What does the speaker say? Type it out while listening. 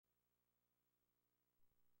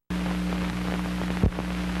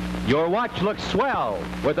Your watch looks swell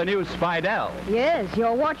with the new Spidell. Yes,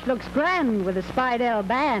 your watch looks grand with a Spidell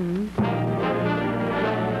band.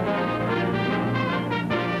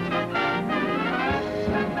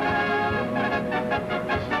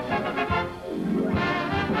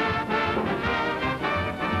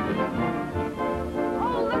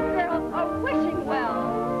 Oh, look, girls, a wishing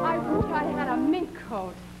well. I wish I had a mink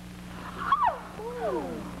coat. Oh,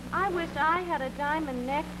 I wish I had a diamond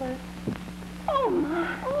necklace. Oh,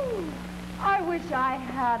 my. Oh, I wish I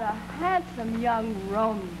had a handsome young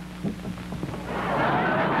Romeo.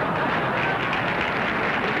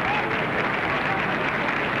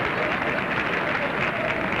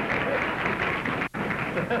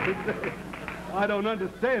 I don't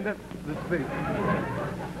understand this thing.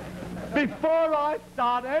 Before I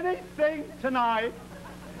start anything tonight,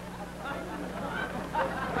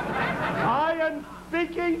 I am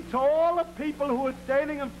speaking to all the people who are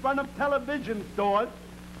standing in front of television stores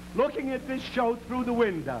looking at this show through the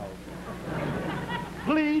window.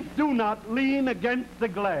 Please do not lean against the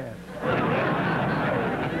glass.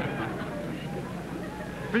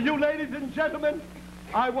 For you ladies and gentlemen,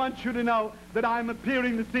 I want you to know that I'm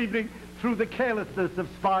appearing this evening through the carelessness of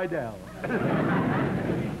Spidell.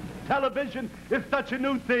 Television is such a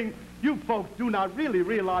new thing, you folks do not really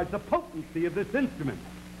realize the potency of this instrument.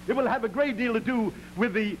 It will have a great deal to do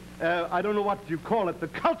with the, I don't know what you call it, the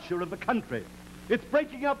culture of the country. It's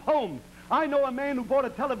breaking up homes. I know a man who bought a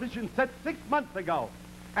television set 6 months ago.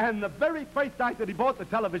 And the very first night that he bought the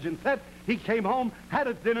television set, he came home, had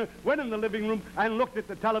his dinner, went in the living room, and looked at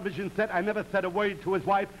the television set and never said a word to his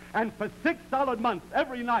wife. And for 6 solid months,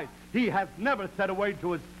 every night, he has never said a word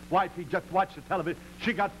to his wife. He just watched the television.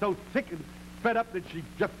 She got so sick and fed up that she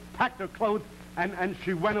just packed her clothes and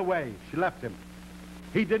she went away. She left him.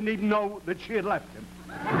 He didn't even know that she had left him.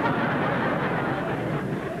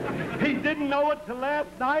 He didn't know it till last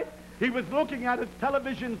night. He was looking at his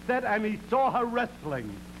television set and he saw her wrestling.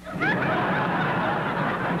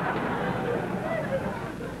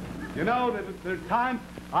 You know, there's times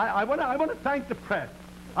I want to thank the press.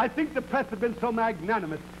 I think the press have been so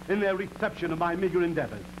magnanimous in their reception of my meager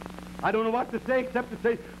endeavors. I don't know what to say except to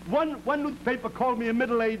say one newspaper called me a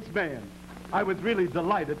middle-aged man. I was really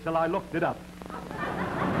delighted till I looked it up.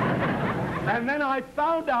 And then I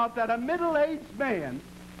found out that a middle-aged man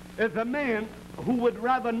is a man who would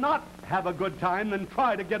rather not have a good time than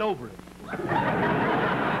try to get over it.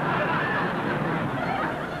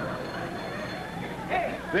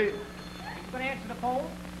 Hey, They, you gonna answer the phone?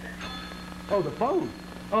 oh, the phone.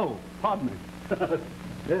 Oh, pardon me.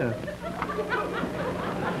 Yeah.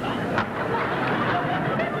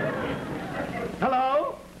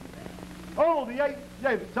 Hello? Oh, the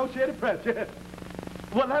Associated Press, yeah.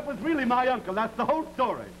 Well, that was really my uncle. That's the whole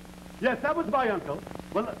story. Yes, that was my uncle.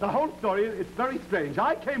 Well, the whole story, it's very strange.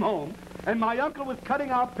 I came home, and my uncle was cutting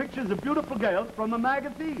out pictures of beautiful girls from a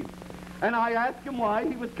magazine. And I asked him why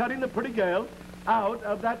he was cutting the pretty girls out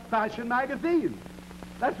of that fashion magazine.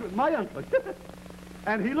 That's what my uncle did.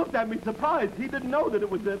 And he looked at me surprised. He didn't know that it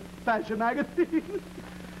was a fashion magazine.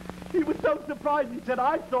 He was so surprised. He said,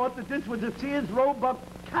 I thought that this was a Sears Roebuck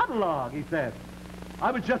catalog, he said.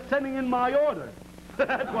 I was just sending in my order.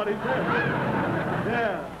 That's what he said.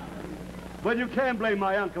 Yeah. Well, you can't blame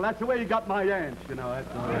my uncle. That's the way he got my aunt, you know. That's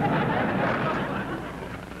the way.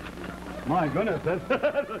 My goodness,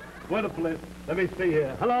 that's what a place. Let me see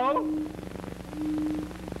here. Hello?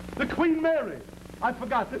 The Queen Mary. I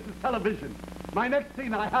forgot, this is television. My next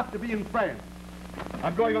scene, I have to be in France.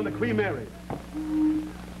 I'm going on the Queen Mary.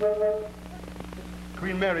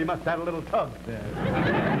 Queen Mary must have a little tub there.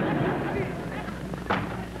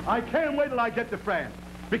 I can't wait till I get to France,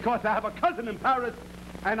 because I have a cousin in Paris,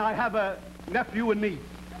 and I have a nephew and niece.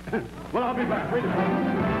 Well, I'll be back. Wait a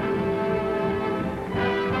minute.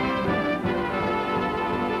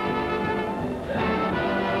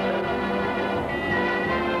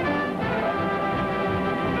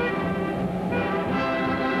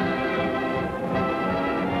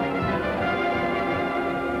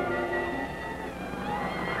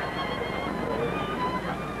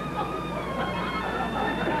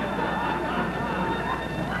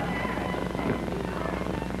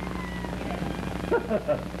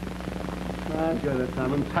 My goodness,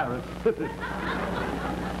 I'm in Paris.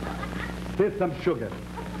 Here's some sugar.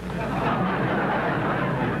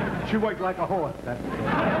 She worked like a horse,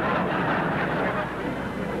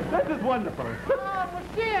 This is wonderful. Oh,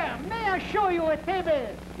 monsieur, may I show you a table?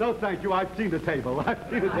 No, thank you. I've seen the table. I've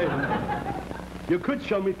seen the table. You could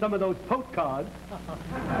show me some of those postcards.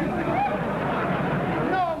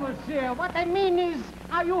 No, monsieur. What I mean is,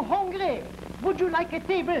 are you hungry? Would you like a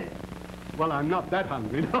table? Well, I'm not that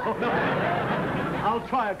hungry, no. I'll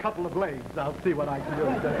try a couple of blades. I'll see what I can do.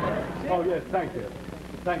 Oh, yes, thank you.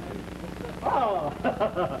 Thank you. Oh,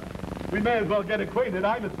 we may as well get acquainted.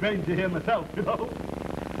 I'm a stranger here myself, you know.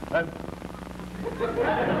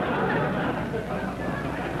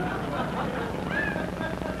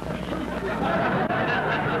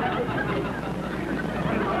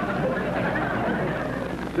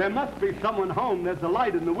 There must be someone home. There's a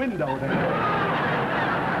light in the window there.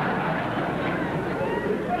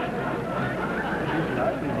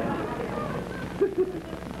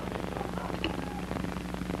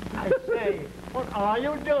 I say, what are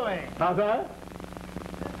you doing? Father?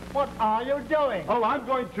 What are you doing? Oh, I'm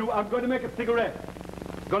going to make a cigarette.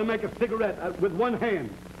 Going to make a cigarette with one hand.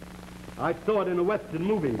 I saw it in a Western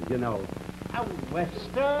movie, you know. A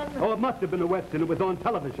Western? Oh, it must have been a Western. It was on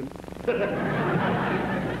television.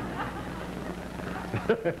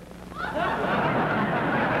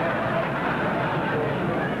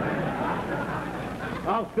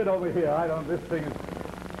 I'll sit over here. This thing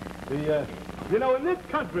is, you know, in this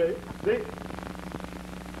country,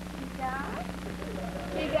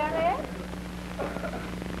 Cigarette?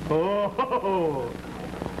 Oh!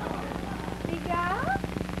 Cigar?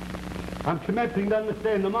 I'm commencing to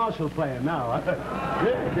understand the Marshall plan now.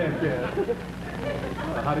 Yes.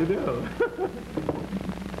 How do you do?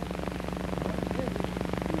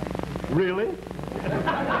 Really?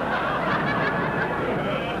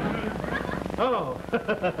 Oh,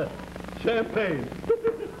 champagne.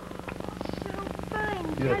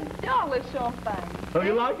 Champagne. Yes. $1 champagne. Oh,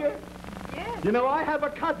 you like it? Yes. You know, I have a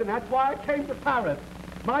cousin. That's why I came to Paris.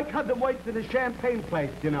 My cousin waits in a champagne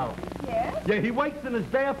place, you know. Yes? Yeah, he waits in his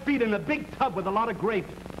bare feet in a big tub with a lot of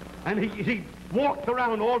grapes. And he walks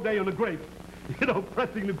around all day on the grapes, you know,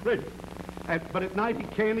 pressing the grapes. But at night, he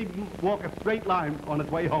can't even walk a straight line on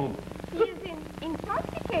his way home. He's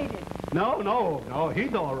intoxicated. No,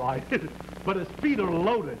 he's all right. But his feet are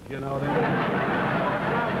loaded, you know.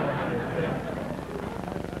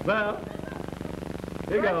 Well,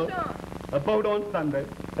 here you go. A boat on Sunday.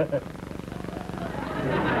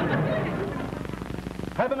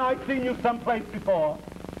 Haven't I seen you someplace before?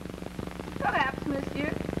 Perhaps,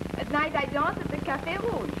 monsieur. At night I dance at the Café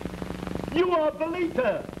Rouge. You are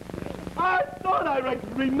Belita. I thought I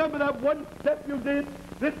remember that one step you did.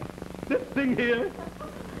 This thing here.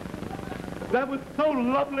 That was so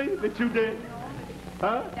lovely that you did.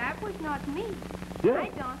 Huh? That was not me. Yeah. I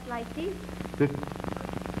danced like this.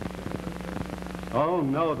 Oh,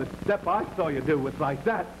 no, the step I saw you do was like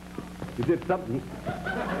that. You did something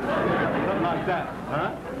like that,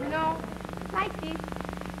 huh? No, like this.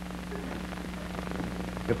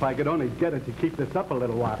 If I could only get it to keep this up a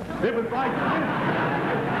little while. It was like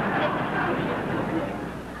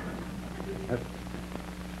this.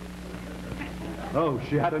 Oh,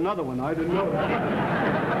 she had another one. I didn't know that.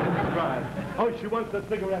 Right. Oh, she wants the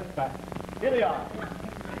cigarettes back. Here they are.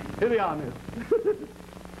 Here they are, miss.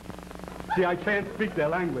 See, I can't speak their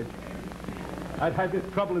language. I've had this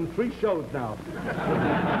trouble in 3 shows now.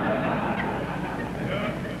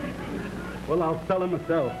 Well, I'll sell them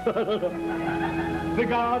myself.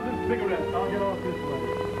 Cigars and cigarettes. I'll get off this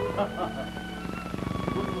way.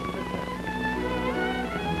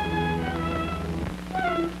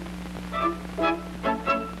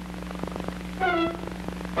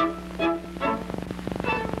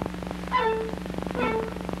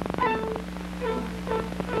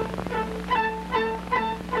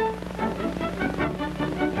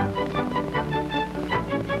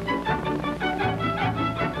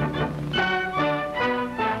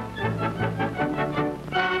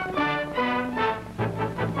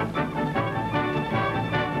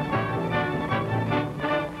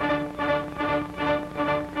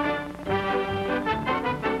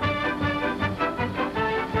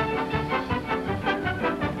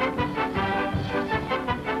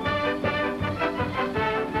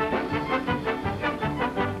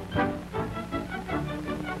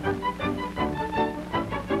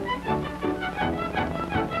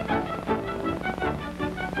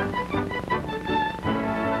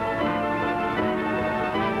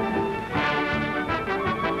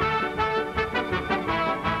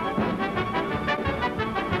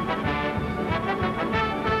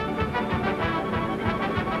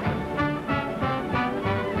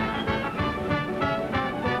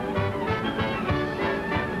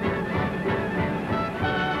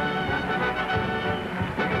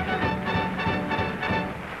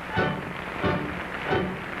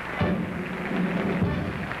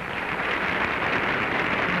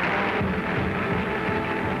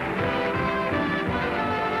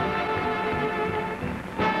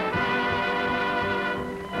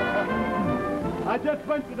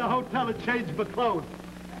 went to the hotel and changed my clothes.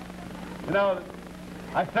 You know,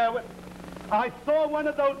 I saw one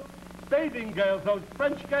of those bathing girls, those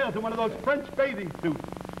French girls in one of those French bathing suits.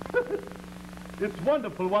 It's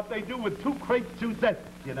wonderful what they do with 2 crepe Suzettes,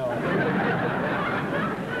 you know.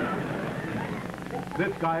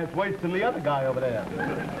 This guy is worse than the other guy over there.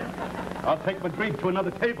 I'll take my drink to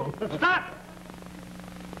another table. Stop!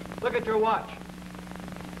 Look at your watch.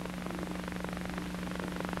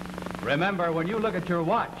 Remember, when you look at your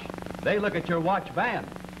watch, they look at your watch band.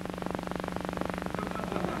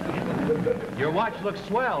 Your watch looks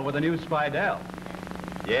swell with a new Spidell.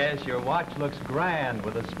 Yes, your watch looks grand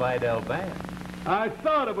with a Spidell band. I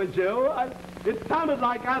thought it was you. It sounded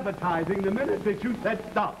like advertising the minute that you said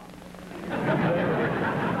stop.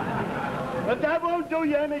 But that won't do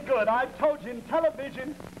you any good. I told you, in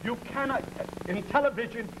television, you cannot... In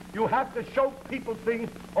television, you have to show people things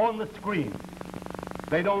on the screen.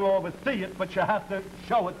 They don't always see it, but you have to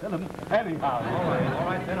show it to them anyhow. All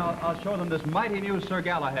right, then I'll show them this mighty new Sir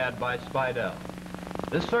Galahad by Spidell.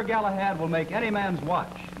 This Sir Galahad will make any man's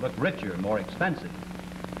watch look richer, more expensive,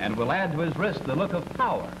 and will add to his wrist the look of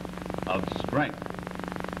power, of strength.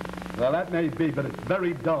 Well, that may be, but it's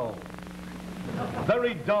very dull.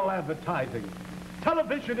 Very dull advertising.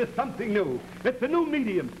 Television is something new. It's a new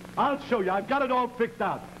medium. I'll show you. I've got it all fixed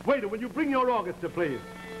out. Waiter, will you bring your orchestra, please?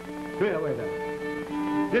 Here, waiter.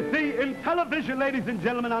 You see, in television, ladies and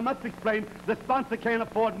gentlemen, I must explain, the sponsor can't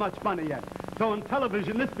afford much money yet. So in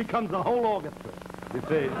television, this becomes a whole orchestra, you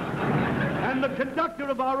see. And the conductor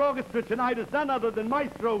of our orchestra tonight is none other than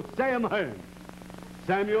Maestro Sam Hearn.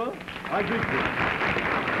 Samuel, I greet you.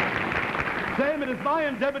 Sam, it is my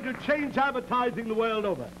endeavor to change advertising the world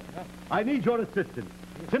over. I need your assistance.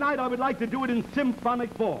 Tonight, I would like to do it in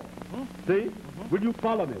symphonic form. See? Will you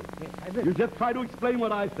follow me? You just try to explain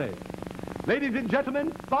what I say. Ladies and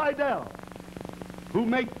gentlemen, Spidell, who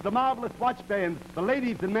makes the marvelous watch bands for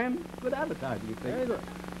ladies and men, good advertising, you think,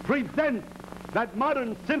 presents that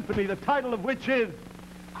modern symphony, the title of which is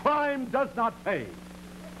Crime Does Not Pay.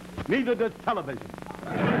 Neither does television.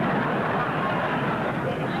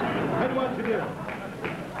 Then what you do?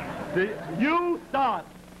 See, you start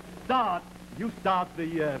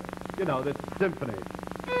the, the symphony.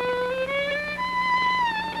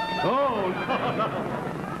 Oh,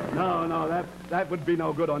 no, that would be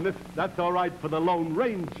no good on this. That's all right for the Lone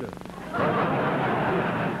Ranger.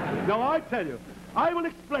 No, I tell you, I will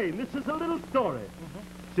explain. This is a little story.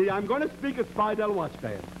 See, I'm going to speak of Spidell Watch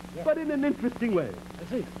Band, but in an interesting way. I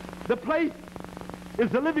see. The place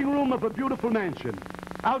is the living room of a beautiful mansion,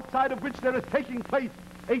 outside of which there is taking place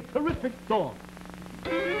a terrific storm.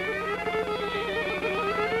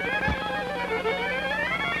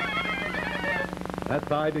 That's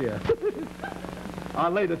the idea.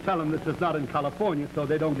 I'll later tell them this is not in California, so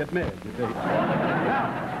they don't get mad, you see.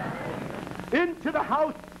 Now, into the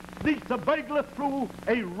house sneaks a burglar through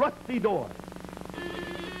a rusty door.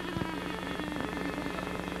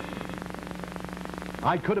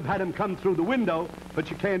 I could have had him come through the window, but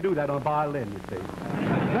you can't do that on a violin, you see.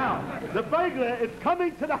 Now, the burglar is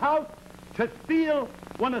coming to the house to steal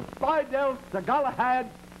one of Spidell's Galahad.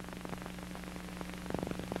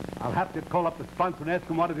 I'll have to call up the sponsor and ask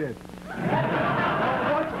him what it is.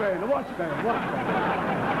 The watch band.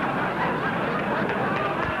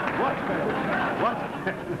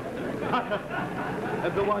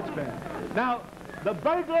 That's the watch band. Now, the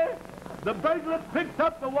burglar picks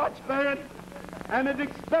up the watch band and it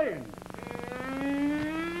expands.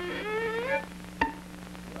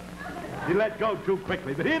 He let go too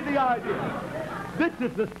quickly, but here's the idea. This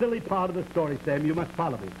is the silly part of the story, Sam. You must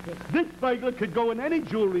follow me. This burglar could go in any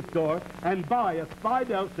jewelry store and buy a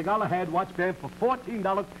Spidell Galahad watch band for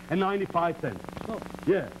 $14.95. Oh.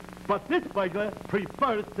 Yeah. But this burglar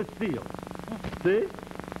prefers to steal. See?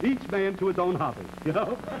 Each man to his own hobby, you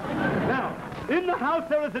know? Now, in the house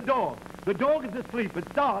there is a dog. The dog is asleep.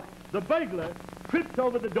 It's dark. The burglar trips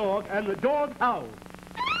over the dog, and the dog howls.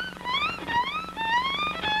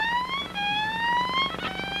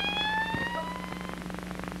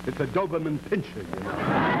 It's a Doberman Pinscher, you know.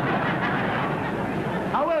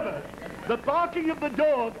 However, the barking of the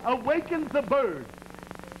dog awakens the bird.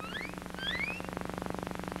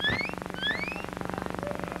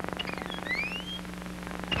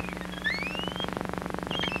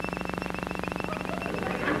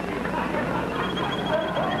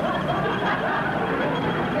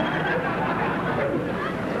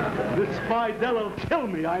 This Spidell will kill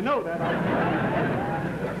me, I know that.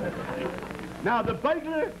 Now, the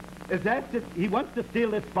burglar is after, he wants to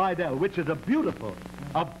steal this Spidell, which is a beautiful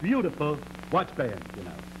watch band, you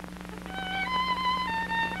know.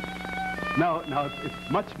 No,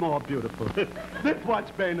 it's much more beautiful. This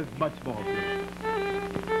watch band is much more beautiful.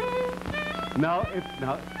 No, it's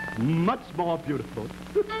not. Much more beautiful.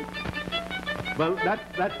 Well,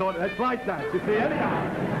 that's like that. You see,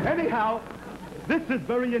 anyhow, this is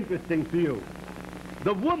very interesting for you.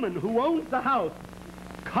 The woman who owns the house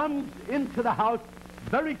comes into the house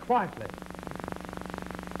very quietly.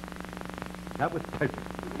 That was perfect.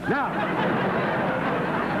 Now,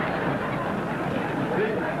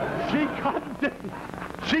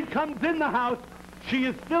 she comes in the house. She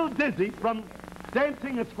is still dizzy from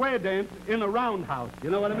dancing a square dance in a roundhouse. You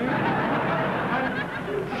know what I mean?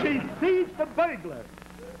 And she sees the burglar.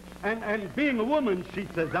 And being a woman, she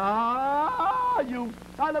says, "Ah, you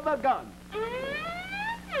son of a gun."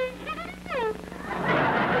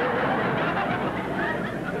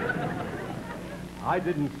 I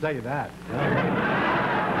didn't say that.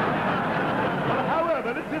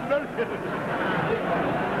 However, this is very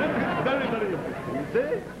interesting, you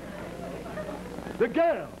see? The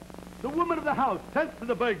girl, the woman of the house, says to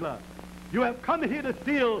the burglar, "You have come here to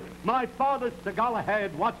steal my father's Sir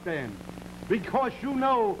Galahad watch band, because you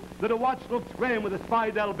know that a watch looks grand with a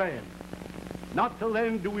Spidell band. Not till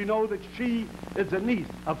then do we know that she is a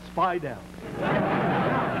niece of Spidell."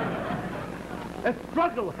 A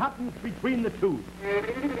struggle happens between the two.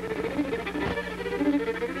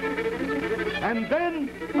 And then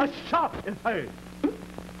a shot is heard.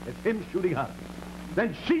 It's him shooting her.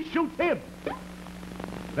 Then she shoots him.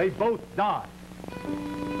 They both die.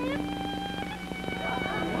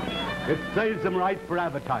 It saves them right for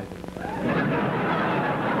advertising.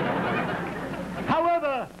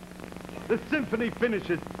 However, the symphony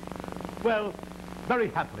finishes, well, very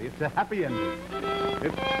happily. It's a happy ending.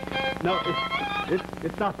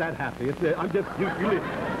 It's not that happy.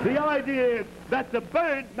 The idea is that the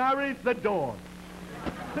bird marries the dog.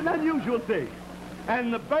 It's an unusual thing.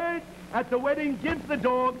 And the bird at the wedding gives the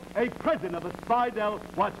dog a present of a Spidell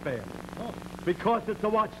watch band. Because it's a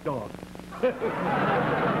watchdog.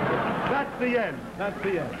 That's the end. That's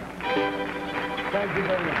the end. Thank you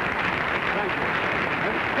very much. Thank you.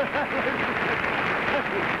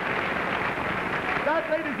 That,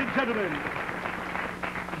 ladies and gentlemen,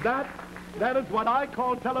 that is what I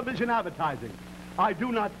call television advertising. I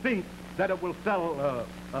do not think that it will sell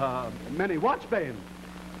many watch bands,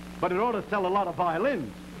 but it ought to sell a lot of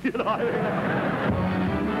violins. You know,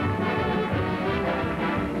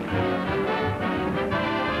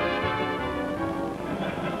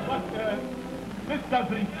 this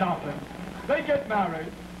doesn't stop it. They get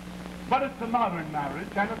married, but it's a modern marriage,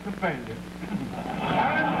 and it's a failure.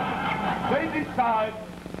 And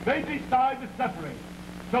they decide to separate.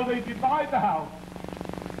 So they divide the house.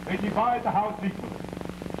 They divide the house equally.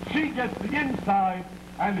 She gets the inside,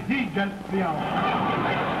 and he gets the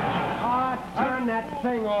outside. Ah, turn that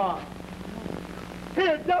thing off.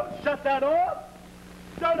 Here, don't shut that off.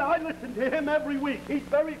 Don't, I listen to him every week. He's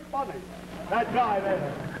very funny. That guy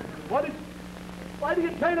there. Why do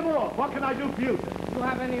you turn him off? What can I do for you? Do you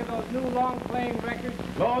have any of those new long-playing records?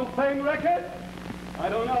 Long-playing records? I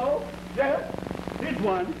don't know. Yes? Here's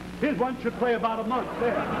one. Here's one should play about a month.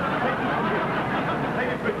 There. Take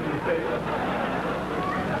it quickly,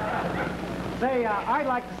 Say, I'd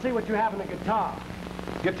like to see what you have in the guitar.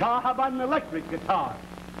 Guitar? How about an electric guitar?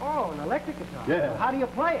 Oh, an electric guitar? Yeah. Well, how do you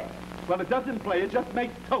play it? Well, it doesn't play. It just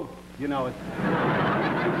makes toast. You know it.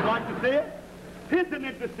 Would you like to see it? Here's an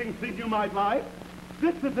interesting thing you might like.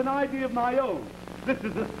 This is an idea of my own. This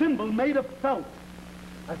is a cymbal made of felt.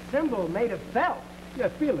 A cymbal made of felt? Yeah,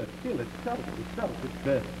 feel it. Feel it. Felt it. Felt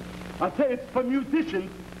it. I'll say it's for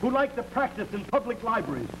musicians who like to practice in public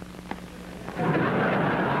libraries. I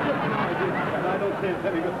don't say it's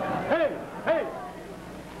any good. Hey!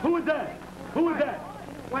 Who is that? Who is that?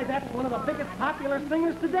 Why, that's one of the biggest popular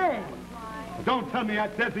singers today. Don't tell me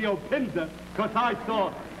that's Ezio Pinza, because I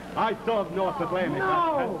saw North Atlantic.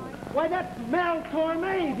 No! Why, that's Mel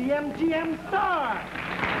Tormé, the MGM star.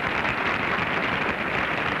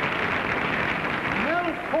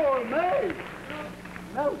 Mel Tormé!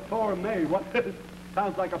 Mel Tormé, what?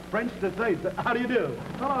 Sounds like a French disease. How do you do?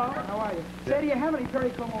 Hello, how are you? Say, do you have any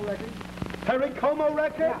Perry Como records? Perry Como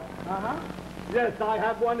record? Yeah. Uh-huh. Yes, I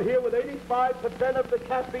have one here with 85% of the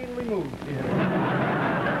caffeine removed. Yeah.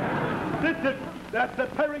 That's the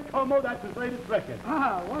Perry Como, that's his latest record.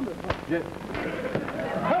 Ah, wonderful. Yes.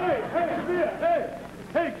 Hey, come here,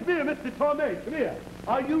 Hey, come here, Mr. Tormé, come here.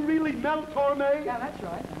 Are you really Mel Tormé? Yeah, that's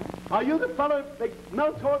right. Are you the fellow,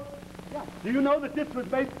 Mel Tormé? Yeah. Do you know that this was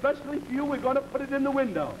made specially for you? We're going to put it in the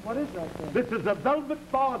window. What is that thing? This is a velvet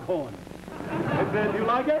foghorn. Do you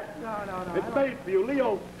like it? No. It's made for you.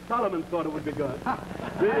 Leo Solomon thought it would be good. I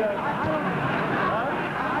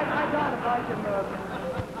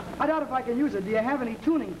I doubt if I can use it. Do you have any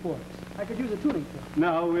tuning forks? I could use a tuning fork.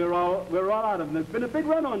 No, we're all out of them. There's been a big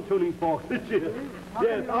run on tuning forks this year.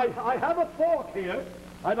 Yes, I have a fork here.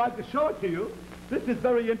 I'd like to show it to you. This is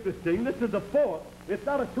very interesting. This is a fork. It's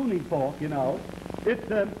not a tuning fork, you know.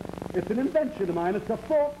 It's an invention of mine. It's a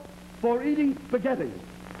fork for eating spaghetti.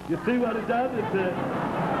 You see what it does? It's a...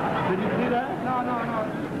 Did you see that? No.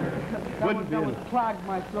 That would clog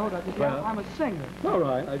my throat. I'm a singer. All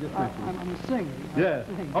right, I just mentioned. I'm a singer. Yes.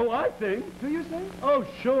 Oh, I sing. Do you sing? Oh,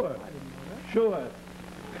 sure. I didn't know that. Sure.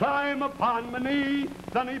 Climb upon my knee,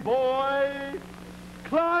 sonny boy.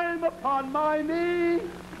 Climb upon my knee,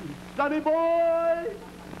 sonny boy.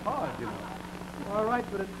 Hard, you know. All right,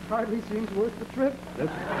 but it hardly seems worth the trip. I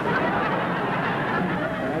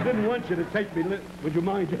didn't want you to take me. Would you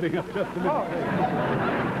mind getting up just a minute? Oh.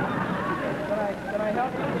 Can I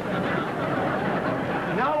help you?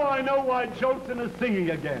 Now I know why Jolson is singing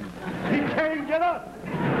again. He can't get up.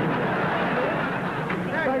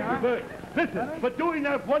 Thank you, Bert. Listen, for doing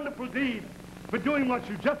that wonderful deed, for doing what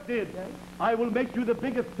you just did, I will make you the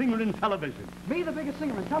biggest singer in television. Me, the biggest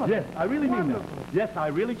singer in television? Yes, I really mean that. Wonderful. Yes, I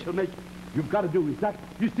really shall make... You've got to do exactly...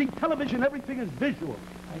 You see, television, everything is visual.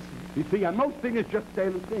 I see. You see, and most things just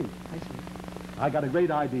stand and sing. I see. I got a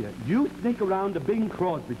great idea. You sneak around to Bing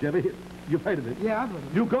Crosby. You've heard of it? Yeah, I've heard of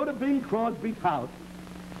it. You go to Bing Crosby's house,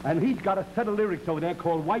 and he's got a set of lyrics over there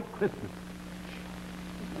called White Christmas.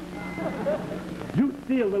 You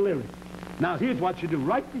steal the lyrics. Now, here's what you do.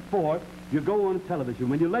 Right before you go on television,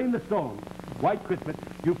 when you lay in the song, White Christmas,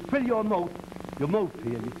 you fill your mouth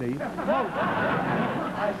here, you see.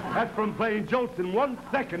 That's from playing Jolson 1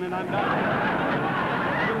 second, and I'm done.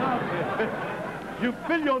 You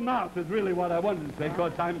fill your mouth is really what I wanted to say,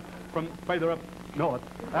 because I'm from further up north.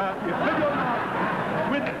 You fill your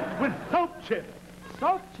mouth with soap chips.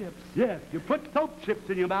 Soap chips? Yes, you put soap chips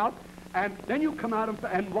in your mouth, and then you come out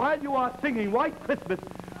and while you are singing White Christmas,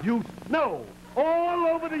 you snow all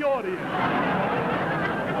over the audience.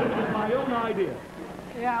 This is my own idea.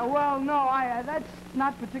 Yeah, well, no, that's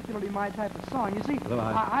not particularly my type of song. You see,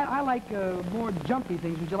 I like more jumpy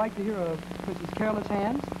things. Would you like to hear, for instance, Careless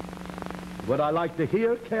Hands? Would I like to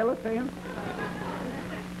hear Careless Hands?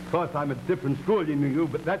 Of course, I'm a different school than you,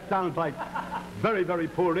 but that sounds like very, very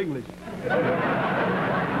poor English.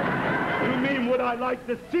 You mean, would I like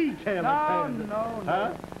to see Careless Hands? No.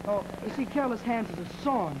 Huh? Oh, you see, Careless Hands is a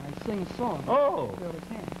song. I sing a song. Oh. Careless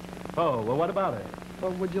Hands. Oh, well, what about it?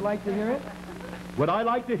 Well, would you like to hear it? Would I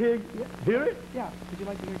like to hear it? Yeah. Would you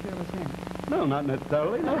like to hear Careless Hands? No, not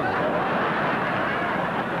necessarily, no.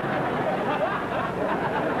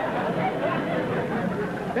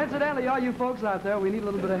 Incidentally, all you folks out there, we need a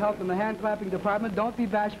little bit of help in the hand clapping department. Don't be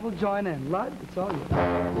bashful. Join in. Lud, it's all you.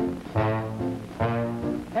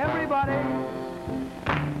 Everybody.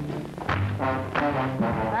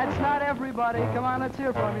 That's not everybody. Come on, let's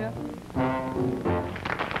hear from you.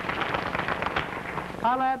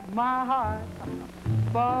 I let my heart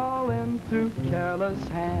fall into careless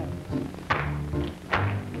hands.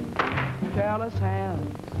 Careless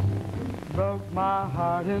hands broke my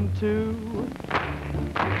heart in two.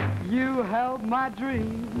 You held my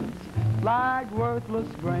dreams like worthless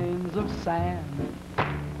grains of sand.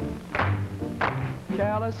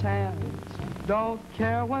 Careless hands don't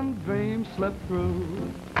care when dreams slip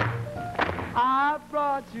through. I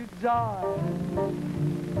brought you joy,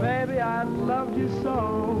 baby, I loved you so.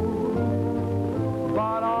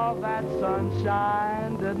 But all that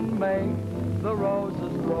sunshine didn't make the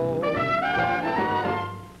roses grow.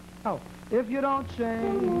 Oh, if you don't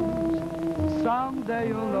change, someday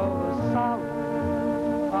you'll know the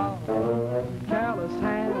sorrow of careless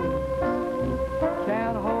hands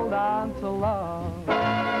can't hold on to love.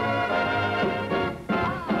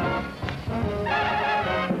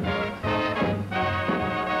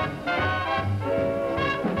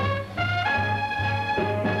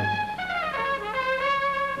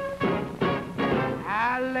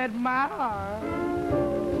 I let my heart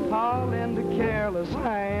fall into careless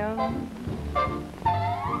hands.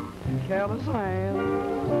 Careless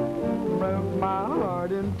hands broke my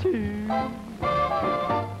heart in two.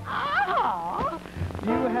 Ah!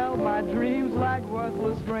 You held my dreams like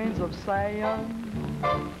worthless grains of sand.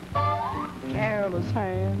 Careless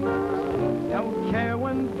hands don't care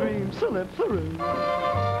when dreams slip through.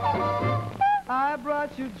 I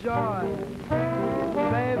brought you joy,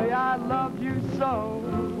 baby, I loved you so.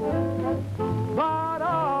 But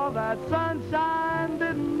all that sunshine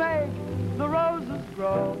didn't make the roses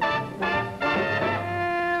grow.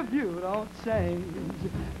 If you don't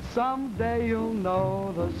change, someday you'll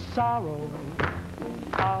know the sorrow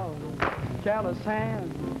of careless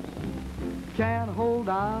hands can't hold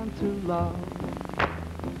on to love.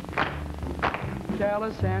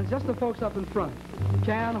 Careless hands, just the folks up in front,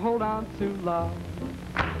 can't hold on to love.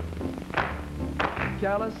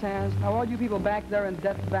 Careless hands. Now all you people back there in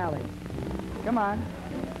Death Valley, come on.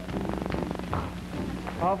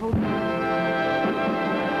 Awful.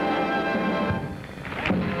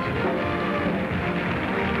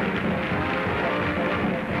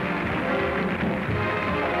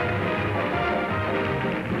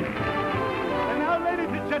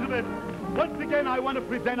 Once again, I want to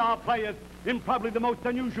present our players in probably the most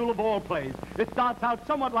unusual of all plays. It starts out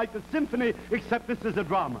somewhat like the symphony, except this is a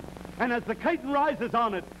drama. And as the curtain rises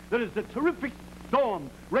on it, there is a terrific storm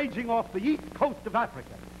raging off the east coast of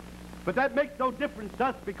Africa. But that makes no difference to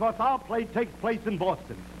us because our play takes place in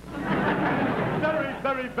Boston. Very,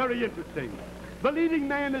 very, very interesting. The leading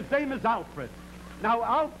man, his name is Alfred. Now,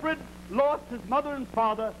 Alfred lost his mother and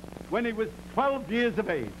father when he was 12 years of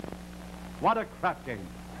age. What a crap game.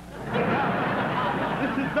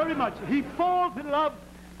 This is very much, he falls in love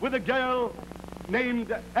with a girl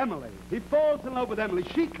named Emily. He falls in love with Emily.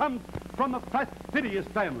 She comes from a fastidious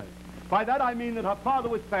family. By that I mean that her father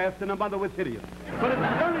was fast and her mother was hideous. But it's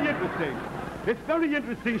very interesting. It's very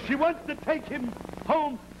interesting. She wants to take him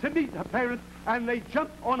home to meet her parents, and they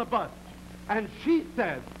jump on a bus. And she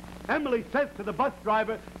says, Emily says to the bus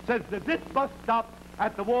driver, says that this bus stops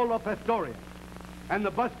at the Waldorf Astoria. And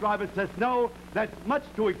the bus driver says, no, that's much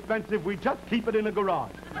too expensive. We just keep it in a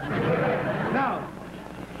garage. Now,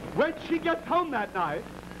 when she gets home that night,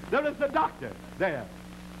 there is a doctor there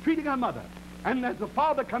treating her mother. And as the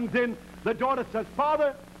father comes in, the daughter says,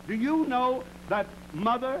 Father, do you know that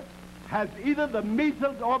mother has either the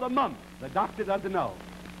measles or the mumps? The doctor doesn't know.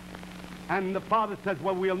 And the father says,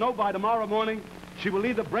 well, we'll know by tomorrow morning. She will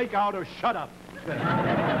either break out or shut up.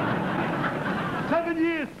 7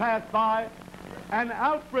 years pass by, and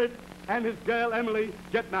Alfred and his girl, Emily,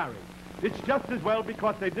 get married. It's just as well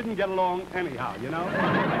because they didn't get along anyhow, you know?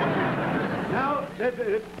 Now,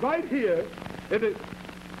 right here, it is...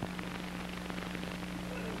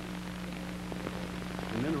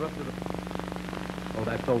 An interrupted... Oh,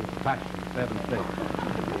 that's old-fashioned, 7-6.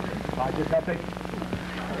 I just have to...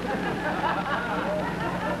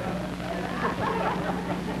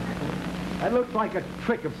 That looks like a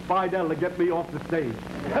trick of Spidell to get me off the stage.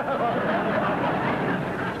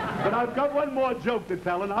 But I've got one more joke to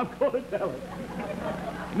tell, and I'm going to tell it.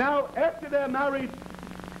 Now, after they're married,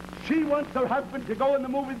 she wants her husband to go in the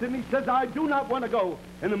movies, and he says, I do not want to go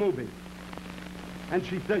in the movies. And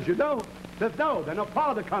she says, you don't? Says, no. Then her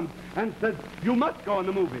father comes and says, you must go in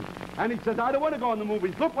the movies. And he says, I don't want to go in the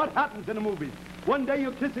movies. Look what happens in the movies. One day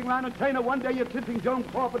you're kissing Lana Turner, one day you're kissing Joan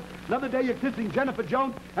Crawford, another day you're kissing Jennifer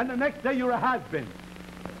Jones, and the next day you're a has-been.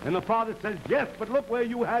 And the father says, yes, but look where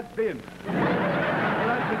you has been.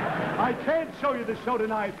 I can't show you the show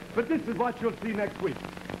tonight, but this is what you'll see next week.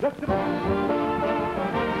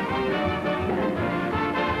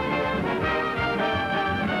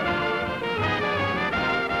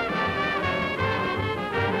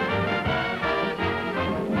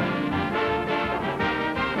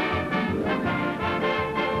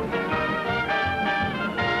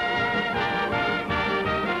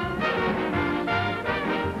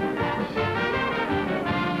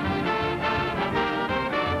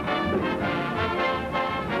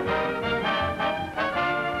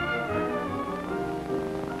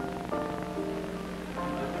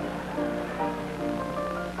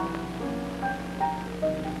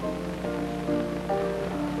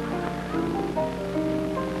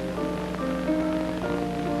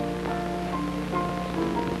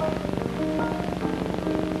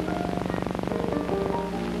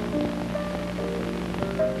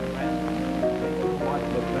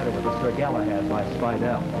 Galahad by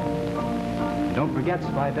Spidell. And don't forget,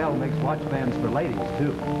 Spidell makes watch bands for ladies,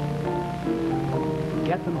 too.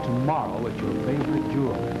 Get them tomorrow at your favorite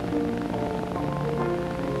jeweler.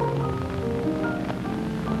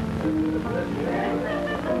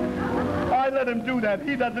 I let him do that.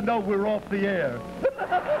 He doesn't know we're off the air.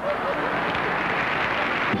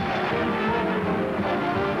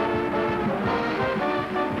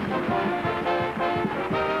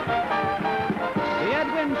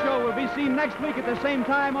 Show will be seen next week at the same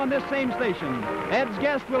time on this same station. Ed's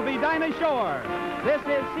guest will be Dinah Shore. This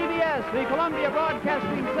is CBS, the Columbia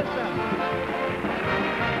Broadcasting System.